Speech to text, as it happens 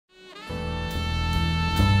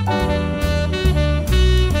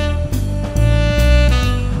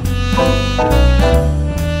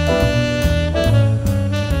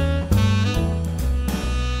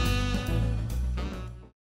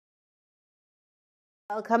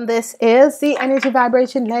Welcome. This is the energy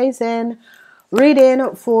vibration lesson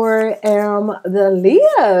reading for the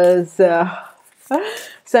Leos.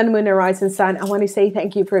 Sun, Moon, and Rising Sun. I want to say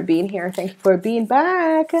thank you for being here. Thank you for being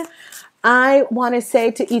back. I want to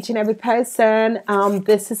say to each and every person,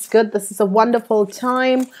 this is good. This is a wonderful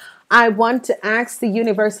time. I want to ask the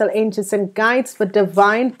universal angels and guides for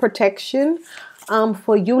divine protection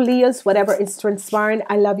for you Leos, whatever is transpiring.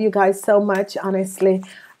 I love you guys so much, honestly.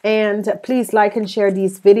 And please like and share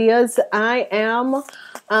these videos. I am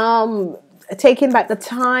taking back the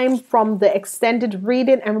time from the extended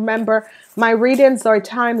reading. And remember, my readings are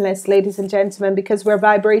timeless, ladies and gentlemen, because we're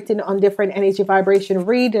vibrating on different energy vibration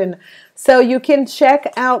reading. So you can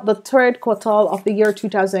check out the third quarter of the year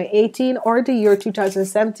 2018 or the year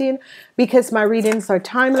 2017 because my readings are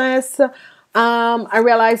timeless. I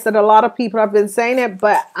realize that a lot of people have been saying it,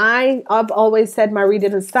 but I've always said my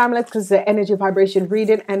reading is timeless because the energy vibration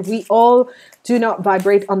reading, and we all do not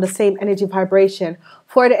vibrate on the same energy vibration.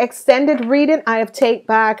 For the extended reading, I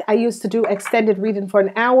used to do extended reading for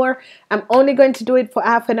an hour. I'm only going to do it for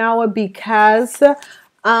half an hour because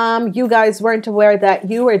you guys weren't aware that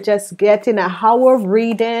you were just getting a hour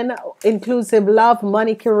reading, inclusive love,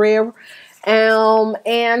 money, career.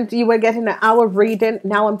 And you were getting an hour reading.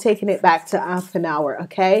 Now I'm taking it back to half an hour.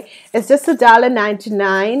 Okay, it's just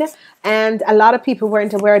 $1.99, and a lot of people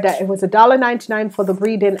weren't aware that it was $1.99 for the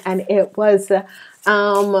reading, and it was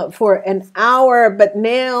for an hour. But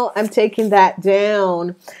now I'm taking that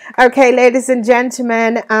down. Okay, ladies and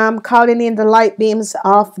gentlemen, I'm calling in the light beams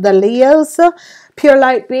of the Leos. Pure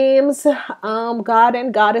light beams, God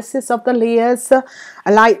and goddesses of the Leos,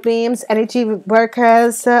 light beams, energy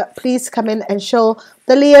workers, please come in and show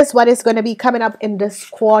the Leos what is going to be coming up in this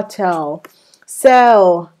quarter.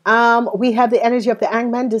 So we have the energy of the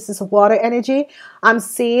Hangman. This is water energy. I'm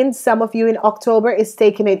seeing some of you in October is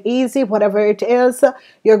taking it easy, whatever it is.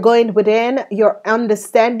 You're going within, you're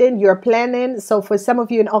understanding, you're planning. So for some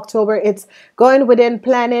of you in October, it's going within,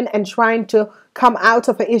 planning, and trying to come out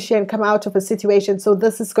of an issue and come out of a situation. So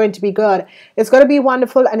this is going to be good. It's going to be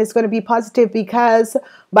wonderful, and it's going to be positive because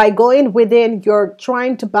by going within, you're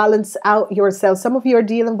trying to balance out yourself. Some of you are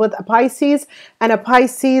dealing with a Pisces, and a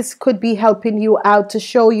Pisces could be helping you out to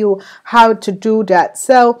show you how to do that.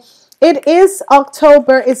 So it is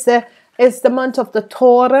October. It's the month of the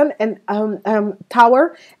Tauran and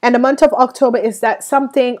Tower, and the month of October is that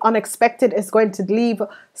something unexpected is going to leave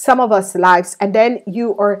some of us lives, and then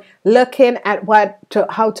you are looking at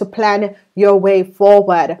how to plan your way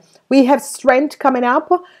forward. We have strength coming up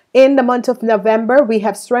in the month of November. We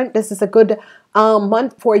have strength. This is a good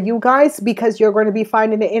month for you guys because you're going to be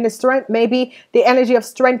finding the inner strength. Maybe the energy of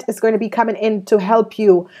strength is going to be coming in to help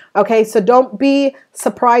you. Okay, so don't be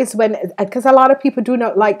surprised because a lot of people do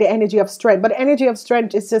not like the energy of strength, but energy of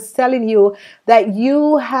strength is just telling you that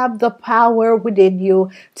you have the power within you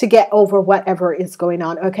to get over whatever is going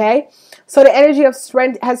on. Okay, so the energy of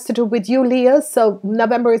strength has to do with you, Leos. So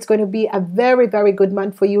November is going to be a very, very good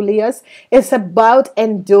month for you, Leos. It's about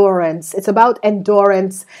endurance. It's about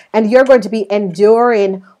endurance, and you're going to be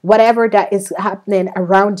enduring whatever that is happening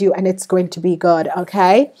around you, and it's going to be good.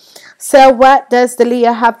 Okay, so what does the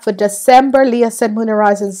Leo have for December? Leo, Sun, Moon, and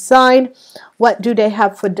Rising Sign. What do they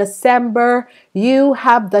have for December? You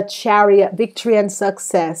have the Chariot, victory and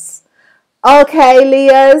success. Okay,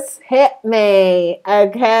 Leos, hit me.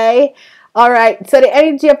 Okay, all right, so the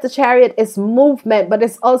energy of the Chariot is movement, but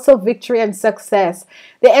it's also victory and success.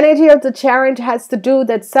 The energy of the Chariot has to do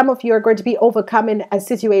that some of you are going to be overcoming a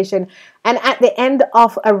situation. And at the end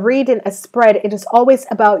of a reading, a spread, it is always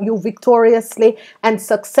about you victoriously and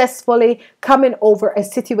successfully coming over a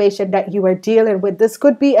situation that you are dealing with. This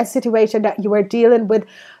could be a situation that you are dealing with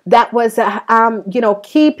that was,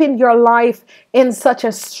 keeping your life in such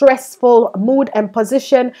a stressful mood and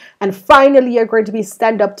position. And finally, you're going to be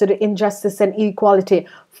stand up to the injustice and inequality.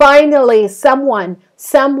 Finally, someone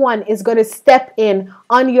is going to step in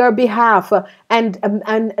on your behalf and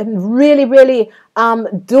really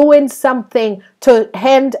doing something to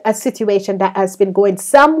end a situation that has been going.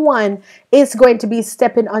 Someone is going to be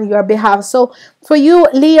stepping on your behalf. So for you,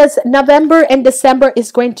 Leos, November and December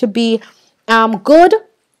is going to be good.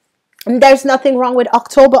 And there's nothing wrong with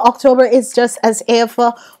October. October is just as if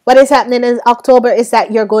what is happening in October is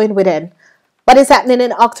that you're going within. What is happening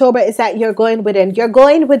in October is that you're going within. You're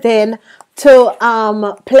going within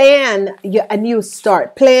to plan a new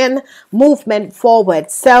start, plan movement forward.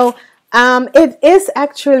 So it is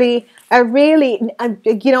actually a really,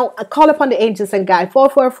 call upon the angels and guides.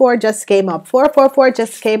 444 just came up. 444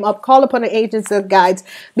 just came up. Call upon the angels and guides,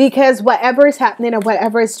 because whatever is happening and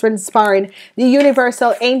whatever is transpiring, the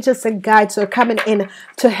universal angels and guides are coming in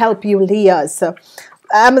to help you, Leos.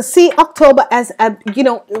 see October as a, you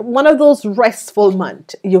know, one of those restful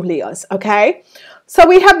months, you Leos, okay? So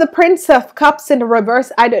we have the Prince of Cups in the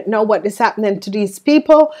reverse. I don't know what is happening to these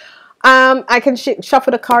people. I can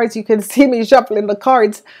shuffle the cards. You can see me shuffling the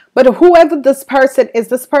cards. But whoever this person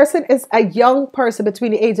is a young person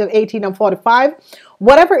between the age of 18 and 45.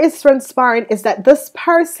 Whatever is transpiring is that this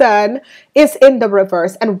person is in the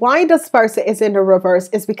reverse. And why this person is in the reverse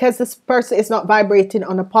is because this person is not vibrating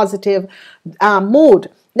on a positive mood.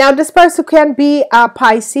 Now, this person can be a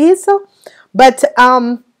Pisces, but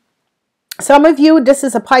some of you, this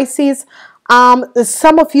is a Pisces.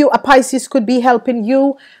 Some of you, a Pisces could be helping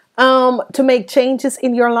you to make changes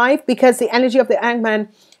in your life, because the energy of the Hangman,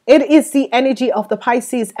 it is the energy of the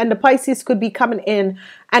Pisces, and the Pisces could be coming in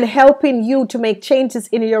and helping you to make changes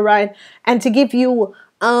in your life and to give you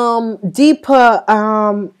deeper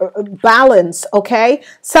balance. Okay,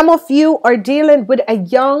 some of you are dealing with a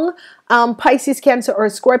young Pisces, Cancer, or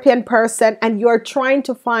Scorpion person, and you're trying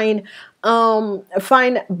to find you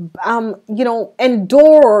know,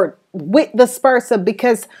 endure with this person,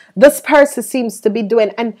 because this person seems to be doing,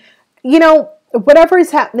 and you know, whatever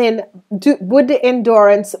is happening with the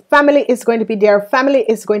endurance, family is going to be there. Family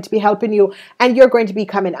is going to be helping you, and you're going to be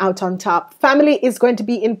coming out on top. Family is going to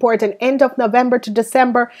be important. End of November to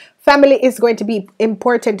December, family is going to be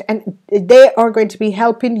important, and they are going to be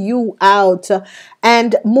helping you out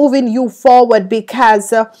and moving you forward,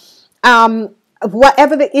 because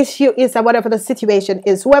whatever the issue is and whatever the situation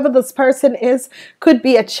is, whoever this person is, could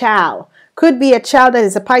be a child. Could be a child that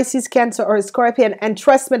is a Pisces, Cancer, or a Scorpion. And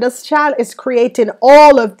trust me, this child is creating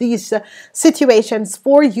all of these situations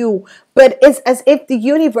for you. But it's as if the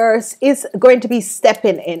universe is going to be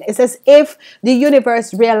stepping in. It's as if the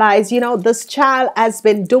universe realized, you know, this child has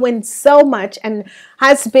been doing so much and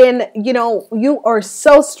has been, you know, you are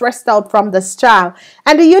so stressed out from this child.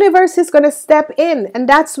 And the universe is going to step in. And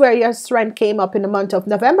that's where your strength came up in the month of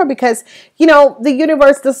November, because, you know, the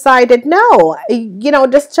universe decided, no, you know,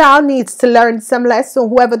 this child needs to learn some lesson,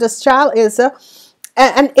 whoever this child is.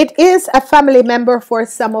 And it is a family member for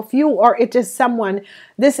some of you, or it is someone.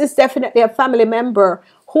 This is definitely a family member.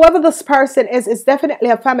 Whoever this person is definitely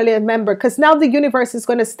a family member, because now the universe is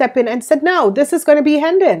going to step in and said, no, this is going to be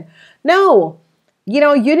ending. No, you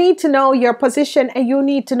know, you need to know your position and you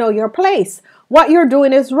need to know your place. What you're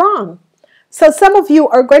doing is wrong. So some of you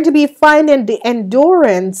are going to be finding the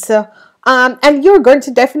endurance, and you're going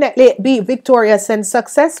to definitely be victorious and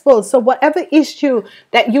successful. So whatever issue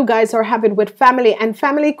that you guys are having with family, and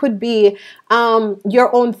family could be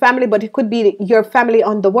your own family, but it could be your family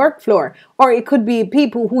on the work floor, or it could be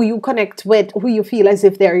people who you connect with, who you feel as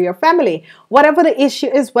if they're your family. Whatever the issue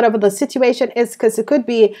is, whatever the situation is, because it could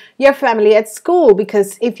be your family at school,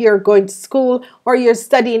 because if you're going to school or you're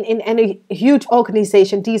studying in any huge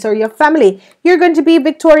organization, these are your family. You're going to be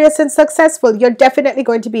victorious and successful. You're definitely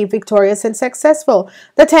going to be victorious and successful.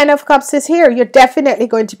 The 10 of Cups is here. You're definitely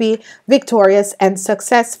going to be victorious and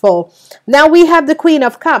successful. Now we have the Queen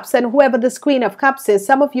of Cups, and whoever this Queen of Cups is,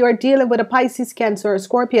 some of you are dealing with a Pisces, Cancer, or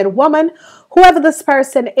Scorpion woman. Whoever this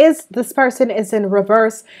person is in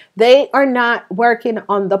reverse. They are not working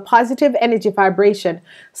on the positive energy vibration.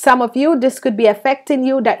 Some of you, this could be affecting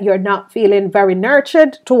you, that you're not feeling very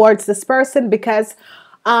nurtured towards this person, because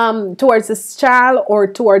towards this child or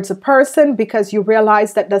towards a person, because you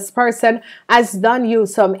realize that this person has done you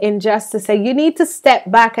some injustice, and you need to step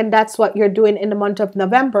back. And that's what you're doing in the month of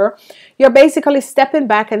November. You're basically stepping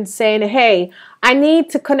back and saying, hey, I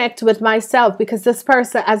need to connect with myself, because this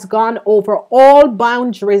person has gone over all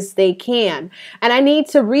boundaries they can, and I need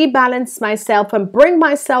to rebalance myself and bring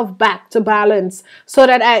myself back to balance so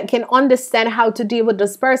that I can understand how to deal with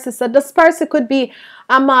this person. So this person could be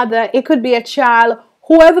a mother, it could be a child.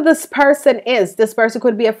 Whoever this person is, this person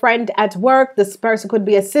could be a friend at work, this person could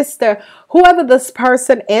be a sister, whoever this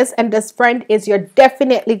person is and this friend is, you're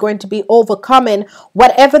definitely going to be overcoming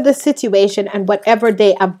whatever the situation and whatever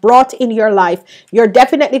they have brought in your life. You're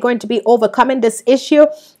definitely going to be overcoming this issue,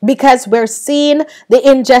 because we're seeing the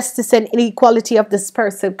injustice and inequality of this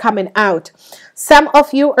person coming out. Some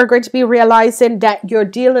of you are going to be realizing that you're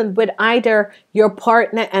dealing with either your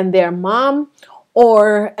partner and their mom,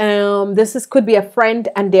 or could be a friend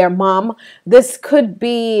and their mom. This could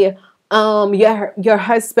be your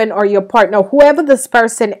husband or your partner, whoever this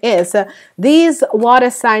person is. These water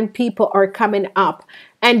sign people are coming up,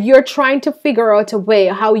 and you're trying to figure out a way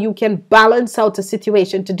how you can balance out the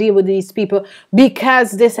situation to deal with these people,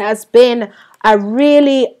 because this has been a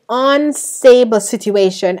really unstable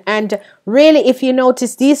situation. And really, if you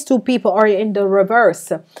notice, these two people are in the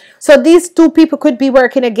reverse. So these two people could be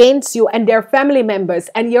working against you and their family members,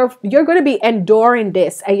 and you're going to be enduring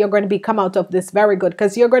this, and you're going to be come out of this very good,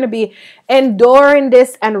 because you're going to be enduring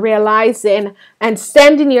this and realizing and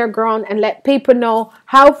standing your ground and let people know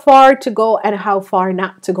how far to go and how far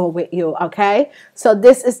not to go with you. Okay, so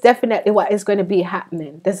this is definitely what is going to be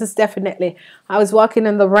happening. This is definitely, I was walking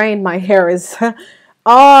in the rain, my hair is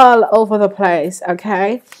all over the place.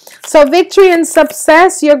 Okay, so victory and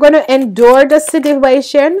success, you're going to endure the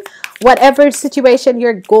situation, whatever situation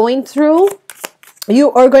you're going through.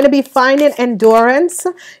 You are going to be finding endurance.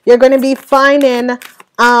 You're going to be finding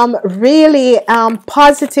really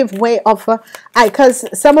positive way of, because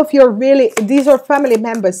some of you are really, these are family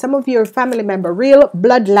members, some of you are family member, real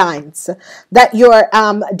bloodlines that you're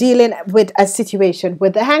dealing with a situation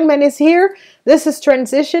with. The Hangman is here. This is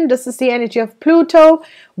transition. This is the energy of Pluto.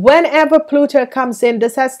 Whenever Pluto comes in,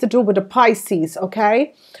 this has to do with the Pisces.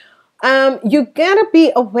 Okay, you gotta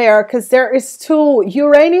be aware, because there is two,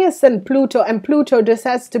 Uranus and Pluto, this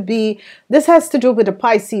has to do with the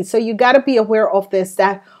Pisces. So you gotta be aware of this,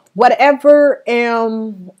 that whatever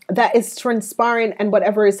that is transpiring and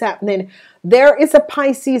whatever is happening, there is a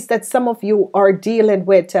Pisces that some of you are dealing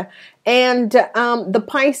with. And the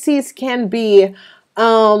Pisces can be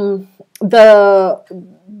some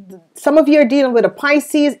of you are dealing with a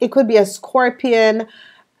Pisces. It could be a Scorpion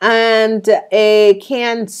and a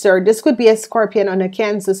Cancer. This could be a Scorpion and a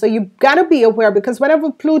Cancer. So you got to be aware, because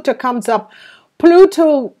whenever Pluto comes up,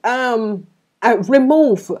 Pluto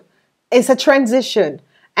remove is a transition,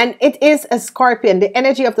 and it is a Scorpion. The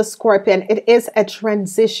energy of the Scorpion, it is a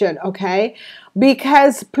transition. Okay,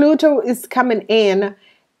 because Pluto is coming in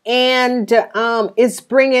and is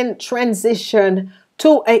bringing transition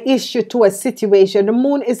to an issue, to a situation. The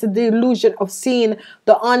moon is the illusion of seeing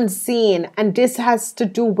the unseen, and this has to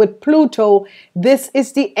do with Pluto. This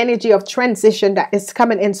is the energy of transition that is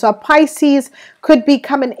coming in. So a Pisces could be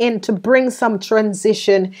coming in to bring some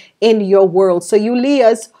transition in your world. So you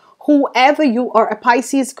Leos, whoever you are, a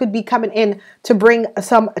Pisces could be coming in to bring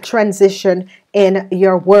some transition in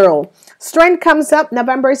your world. Strength comes up.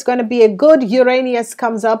 November is going to be a good. Uranus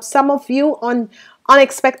comes up. Some of you on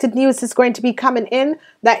unexpected news is going to be coming in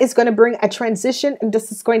that is going to bring a transition, and this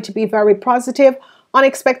is going to be very positive.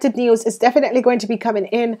 Unexpected news is definitely going to be coming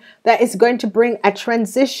in that is going to bring a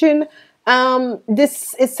transition.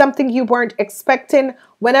 This is something you weren't expecting.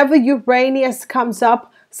 Whenever Uranus comes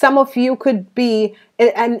up, some of you could be,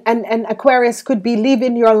 and Aquarius could be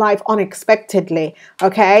leaving your life unexpectedly.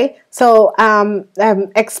 Okay, so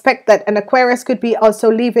expect that an Aquarius could be also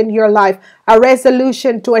leaving your life, a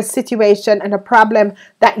resolution to a situation and a problem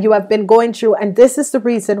that you have been going through. And this is the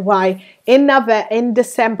reason why in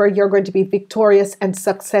December you're going to be victorious and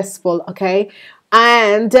successful. Okay,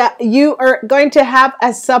 and you are going to have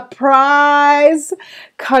a surprise.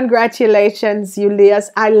 Congratulations, you Leos.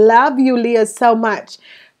 I love you Leos so much.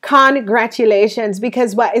 Congratulations,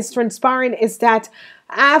 because what is transpiring is that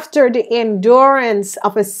after the endurance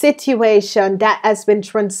of a situation that has been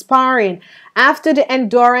transpiring,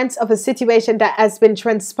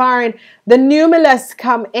 the numerals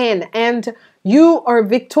come in, and you are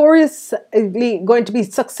victoriously going to be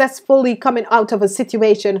successfully coming out of a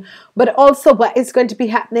situation. But also what is going to be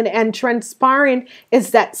happening and transpiring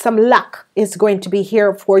is that some luck is going to be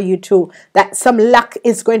here for you too. That some luck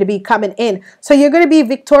is going to be coming in. So you're going to be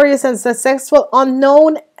victorious and successful.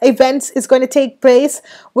 Unknown events is going to take place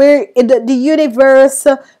where the universe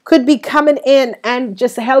could be coming in and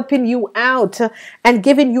just helping you out and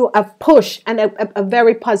giving you a push, and a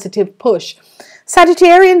very positive push.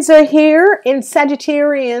 Sagittarians are here, and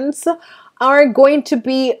Sagittarians are going to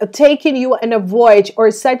be taking you on a voyage, or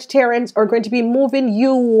Sagittarians are going to be moving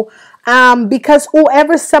you because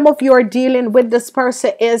whoever some of you are dealing with, this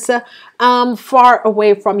person is far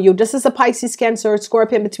away from you. This is a Pisces, Cancer,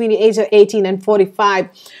 Scorpion between the age of 18 and 45.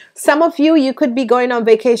 Some of you could be going on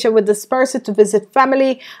vacation with this person to visit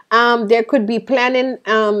family. There could be planning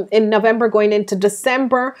in November going into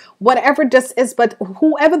December, whatever this is. But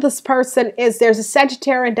whoever this person is, there's a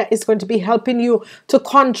Sagittarian that is going to be helping you to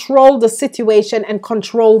control the situation and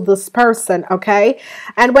control this person. Okay,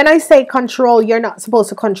 and when I say control, you're not supposed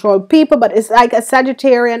to control people, but it's like a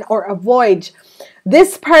Sagittarian or a voyage.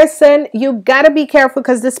 This person, you gotta be careful,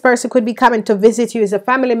 because this person could be coming to visit you as a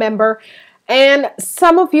family member. And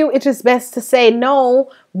some of you, it is best to say no,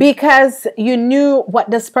 because you knew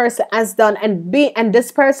what this person has done, and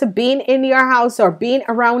this person being in your house or being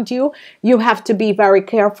around you, you have to be very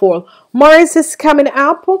careful. Mars is coming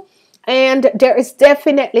up, and there is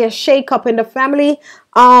definitely a shake-up in the family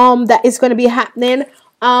that is going to be happening.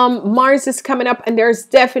 Mars is coming up, and there's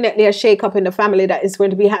definitely a shakeup in the family that is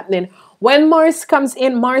going to be happening. When Mars comes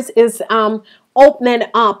in, Mars is opening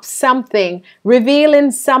up something,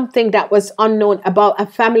 revealing something that was unknown about a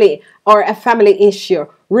family or a family issue,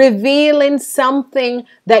 revealing something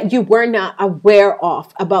that you were not aware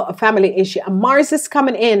of about a family issue. And Mars is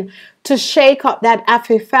coming in to shake up that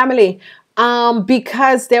family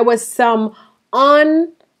because there was some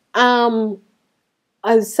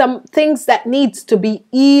some things that needs to be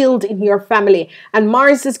healed in your family, and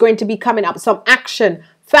Mars is going to be coming up. Some action,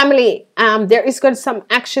 family. There is going to some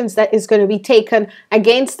actions that is going to be taken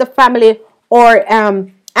against the family, or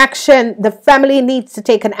action. The family needs to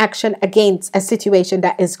take an action against a situation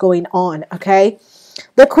that is going on. Okay,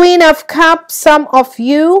 the Queen of Cups. Some of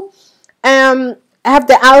you have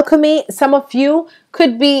the alchemy. Some of you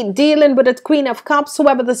could be dealing with the Queen of Cups.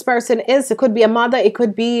 Whoever this person is, it could be a mother. It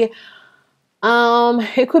could be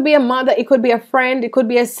a mother, it could be a friend, it could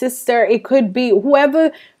be a sister, it could be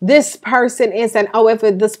whoever this person is, and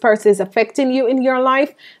however this person is affecting you in your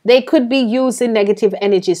life, they could be using negative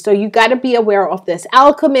energy. So you got to be aware of this.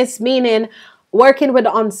 Alchemist meaning working with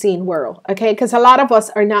the unseen world, okay? Because a lot of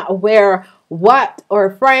us are not aware what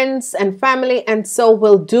our friends and family and so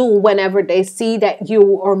will do whenever they see that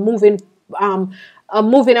you are moving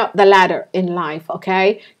up the ladder in life,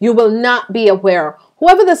 okay? You will not be aware.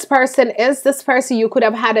 Whoever this person is, this person you could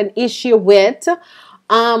have had an issue with.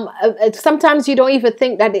 Sometimes you don't even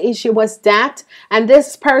think that the issue was that. And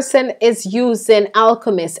this person is using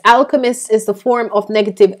alchemist. Alchemist is the form of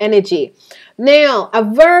negative energy. Now, a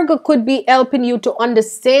Virgo could be helping you to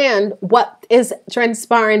understand what is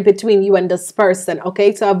transpiring between you and this person.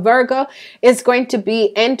 Okay, so a Virgo is going to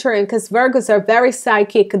be entering, because Virgos are very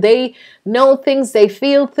psychic. They know things, they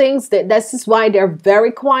feel things. This is why they're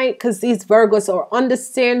very quiet, because these Virgos are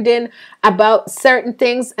understanding about certain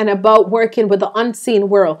things and about working with the unseen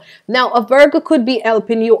world. Now, a Virgo could be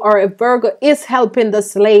helping you, or a Virgo is helping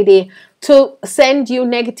this lady to send you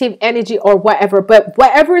negative energy or whatever. But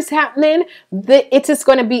whatever is happening, it is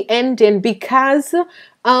going to be ending, because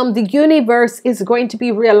the universe is going to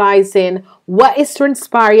be realizing what is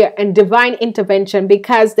transpiring and divine intervention,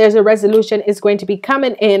 because there's a resolution is going to be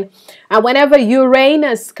coming in. And whenever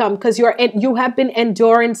Uranus comes, because you have been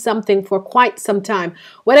enduring something for quite some time,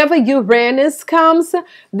 whenever Uranus comes,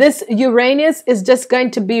 this Uranus is just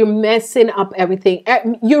going to be messing up everything.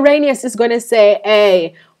 Uranus is going to say,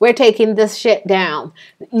 hey, we're taking this shit down.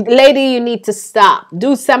 Lady, you need to stop.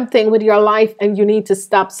 Do something with your life, and you need to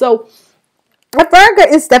stop. So a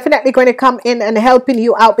Virgo is definitely going to come in and helping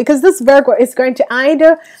you out, because this Virgo is going to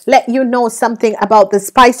either let you know something about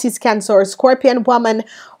the Pisces, Cancer, or Scorpion woman,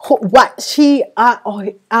 what she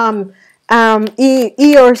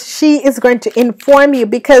he or she is going to inform you,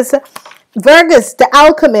 because Virgos, the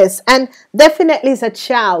alchemist, and definitely is a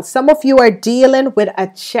child. Some of you are dealing with a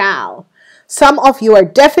child. Some of you are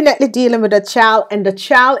definitely dealing with a child, and the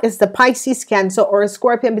child is the Pisces, Cancer, or a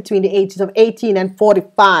Scorpion between the ages of 18 and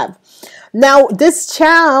 45. Now, this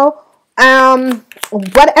child,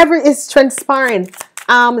 whatever is transpiring,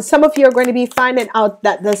 some of you are going to be finding out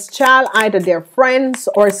that this child, either their friends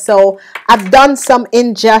or so, have done some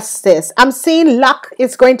injustice. I'm seeing luck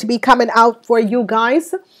is going to be coming out for you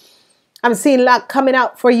guys. I'm seeing luck coming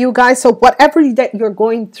out for you guys. So whatever that you're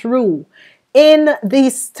going through in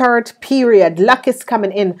this third period, luck is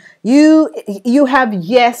coming in. You have,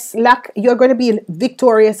 yes, luck. You're going to be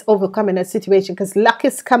victorious, overcoming a situation, because luck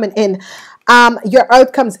is coming in. Your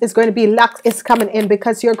outcomes is going to be luck is coming in,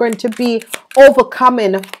 because you're going to be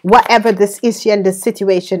overcoming whatever this issue and this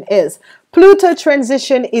situation is. Pluto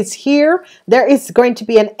transition is here. There is going to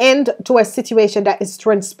be an end to a situation that is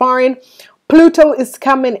transpiring. Pluto is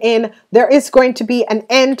coming in. There is going to be an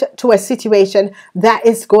end to a situation that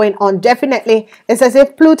is going on. Definitely, it's as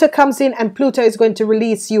if Pluto comes in, and Pluto is going to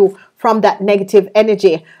release you from that negative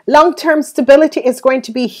energy. Long-term stability is going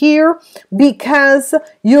to be here, because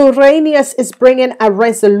Uranus is bringing a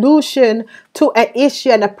resolution to an issue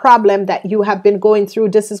and a problem that you have been going through.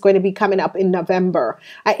 This is going to be coming up in November.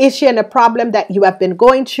 An issue and a problem that you have been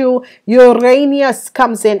going through. Uranus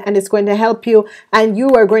comes in and is going to help you, and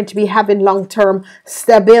you are going to be having long-term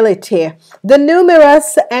stability. The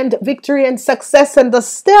numerous and victory and success and the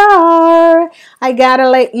star. I gotta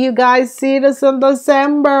let you guys see this in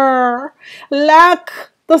December. Luck,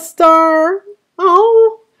 the star.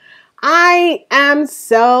 Oh, I am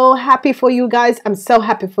so happy for you guys. I'm so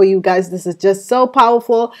happy for you guys. This is just so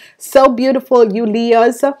powerful, so beautiful, you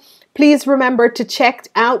Leos. Please remember to check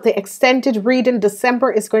out the extended reading. December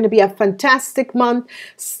is going to be a fantastic month.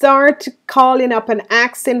 Start calling up and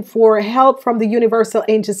asking for help from the universal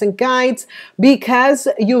angels and guides, because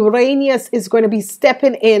Uranus is going to be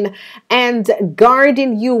stepping in and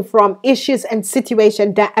guarding you from issues and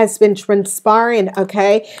situation that has been transpiring.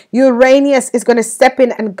 Okay, Uranus is going to step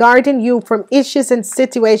in and guarding you from issues and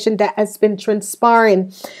situation that has been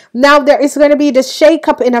transpiring. Now there is going to be the shake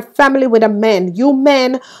up in a family with a man. You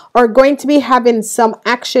men are going to be having some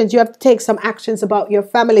actions. You have to take some actions about your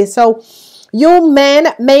family. So you men,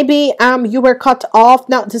 maybe you were cut off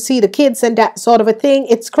not to see the kids and that sort of a thing.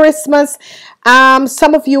 It's Christmas.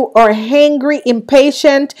 Some of you are hangry,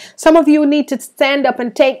 impatient. Some of you need to stand up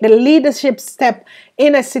and take the leadership step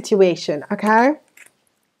in a situation. Okay.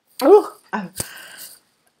 Oh,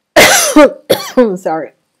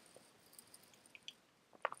 sorry.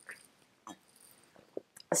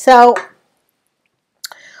 So,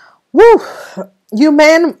 woo, you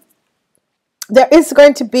men, there is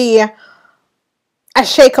going to be a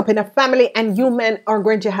shake-up in a family, and you men are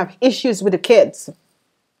going to have issues with the kids.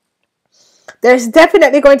 There's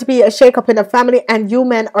definitely going to be a shake-up in a family, and you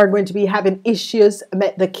men are going to be having issues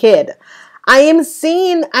with the kid. I am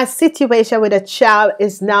seeing a situation with a child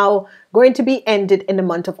is now going to be ended in the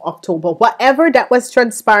month of October. Whatever that was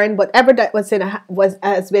transpiring, whatever that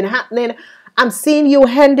has been happening, I'm seeing you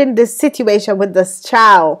ending this situation with this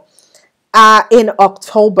child in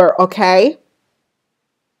October, okay?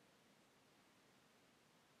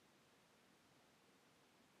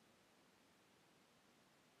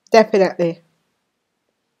 Definitely.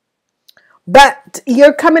 But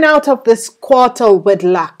you're coming out of this quarter with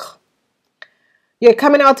luck. You're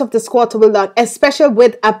coming out of this quarter with luck, especially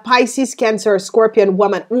with a Pisces, Cancer, or Scorpion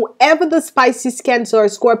woman. Whoever this Pisces, Cancer, or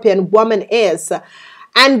Scorpion woman is,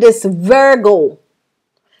 and this Virgo,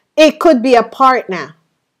 it could be a partner.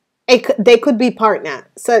 They could be partner.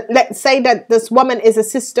 So let's say that this woman is a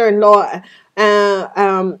sister-in-law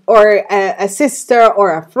or a sister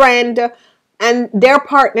or a friend, and their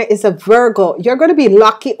partner is a Virgo. You're going to be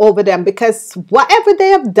lucky over them, because whatever they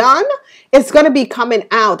have done is going to be coming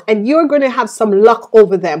out, and you're going to have some luck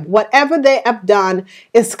over them. Whatever they have done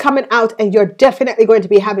is coming out, and you're definitely going to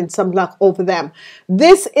be having some luck over them.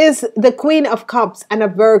 This is the Queen of Cups and a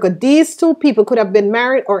Virgo. These two people could have been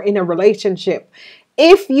married or in a relationship.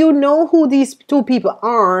 If you know who these two people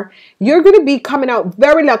are, you're going to be coming out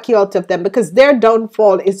very lucky out of them, because their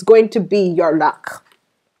downfall is going to be your luck.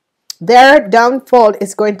 Their downfall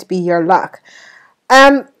is going to be your luck.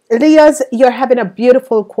 Leos, you're having a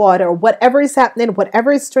beautiful quarter. Whatever is happening,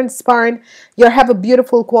 whatever is transpiring, you're having a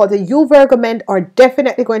beautiful quarter. You Virgo men are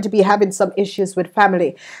definitely going to be having some issues with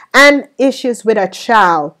family and issues with a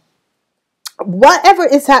child. Whatever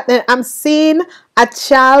is happening, I'm seeing a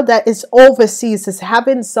child that is overseas is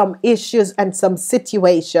having some issues and some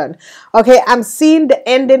situation. Okay, I'm seeing the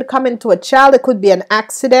ending coming to a child. It could be an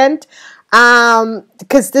accident,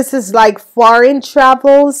 because this is like foreign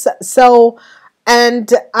travels. So, and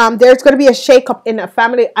there's going to be a shake-up in a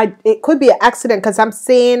family. It could be an accident, because I'm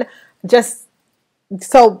seeing just,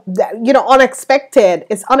 so, you know, unexpected.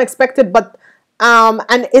 It's unexpected, but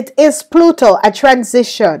and it is Pluto, a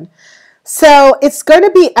transition. So it's going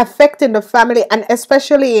to be affecting the family, and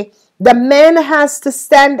especially the man has to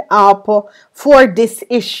stand up for this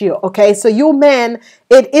issue. Okay, so you men,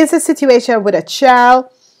 it is a situation with a child.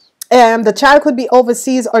 The child could be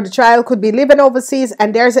overseas, or the child could be living overseas,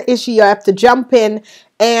 and there's an issue. You have to jump in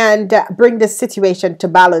and bring this situation to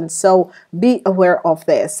balance. So be aware of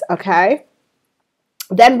this, okay?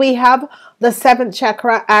 Then we have the 7th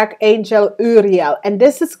chakra, Archangel Uriel. And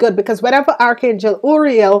this is good, because whenever Archangel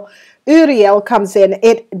Uriel comes in,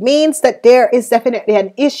 it means that there is definitely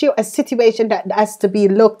an issue, a situation that has to be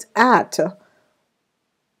looked at.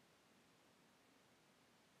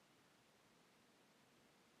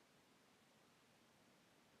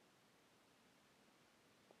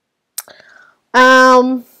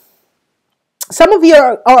 Some of you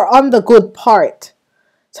are on the good part.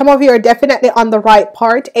 Some of you are definitely on the right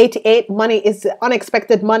part. 88, money is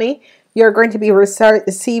unexpected money you're going to be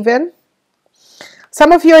receiving.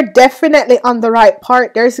 Some of you are definitely on the right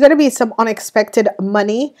part. There's going to be some unexpected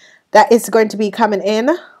money that is going to be coming in.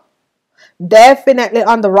 Definitely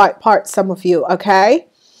on the right part, some of you, okay?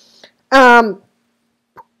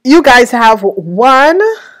 You guys have 1,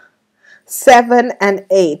 7, and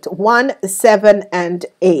 8. 1, 7, and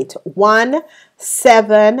 8. 1,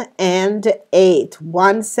 7, and 8.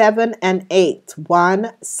 1, 7, and 8.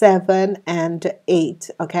 1, 7, and 8.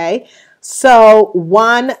 Okay, so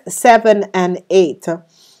 1, 7, and 8.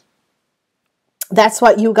 That's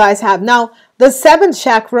what you guys have. Now, the 7th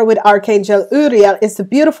chakra with Archangel Uriel is the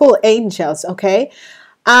beautiful angels, okay?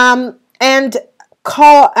 And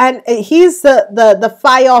he's the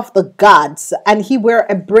fire of the gods, and he wear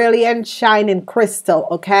a brilliant shining crystal,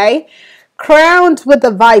 okay? Crowned with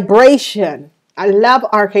the vibration. I love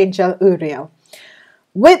Archangel Uriel.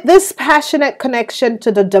 With this passionate connection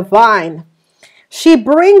to the divine, she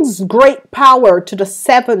brings great power to the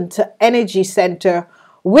 7th energy center,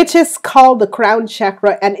 which is called the crown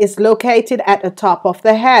chakra and is located at the top of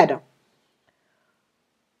the head.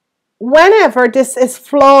 Whenever this is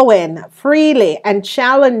flowing freely and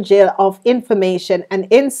challenging of information and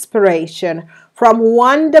inspiration from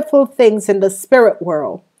wonderful things in the spirit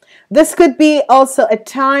world, this could be also a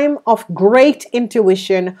time of great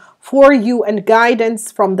intuition for you and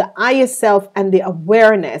guidance from the higher self and the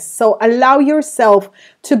awareness. So allow yourself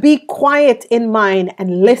to be quiet in mind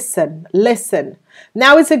and listen.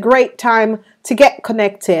 Now is a great time to get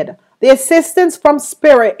connected. The assistance from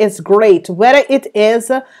spirit is great, whether it is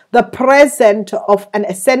the presence of an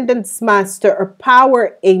ascendant master or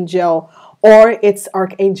power angel, or it's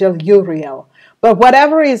Archangel Uriel. But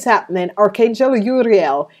whatever is happening, Archangel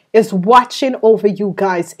Uriel is watching over you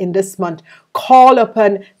guys in this month. Call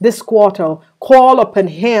upon this quarter. Call upon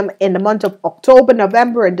him in the month of October,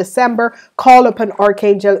 November, and December. Call upon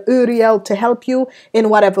Archangel Uriel to help you in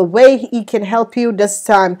whatever way he can help you this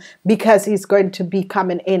time, because he's going to be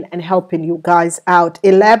coming in and helping you guys out.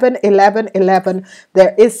 11, 11, 11.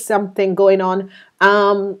 There is something going on.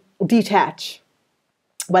 Detach.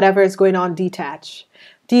 Whatever is going on, detach.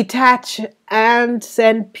 Detach and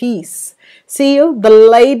send peace. See you? The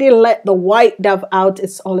lady let the white dove out.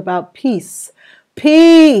 It's all about peace.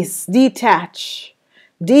 Peace. Detach.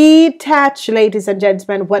 Detach, ladies and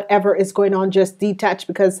gentlemen. Whatever is going on, just detach,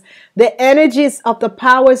 because the energies of the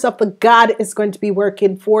powers of the God is going to be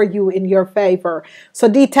working for you in your favor. So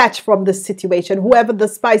detach from the situation. Whoever the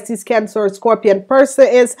Pisces, Cancer, or Scorpion person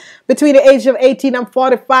is between the age of 18 and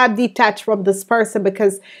 45, detach from this person,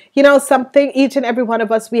 because you know something, each and every one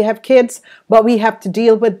of us, we have kids, but we have to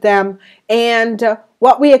deal with them. And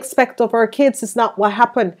what we expect of our kids is not what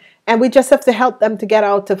happened. And we just have to help them to get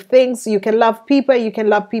out of things. You can love people. You can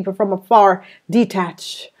love people from afar.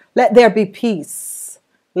 Detach. Let there be peace.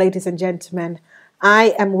 Ladies and gentlemen,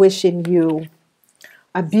 I am wishing you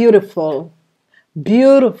a beautiful,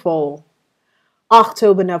 beautiful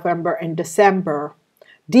October, November, and December.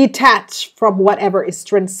 Detach from whatever is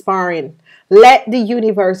transpiring. Let the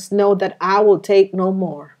universe know that I will take no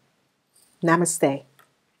more. Namaste.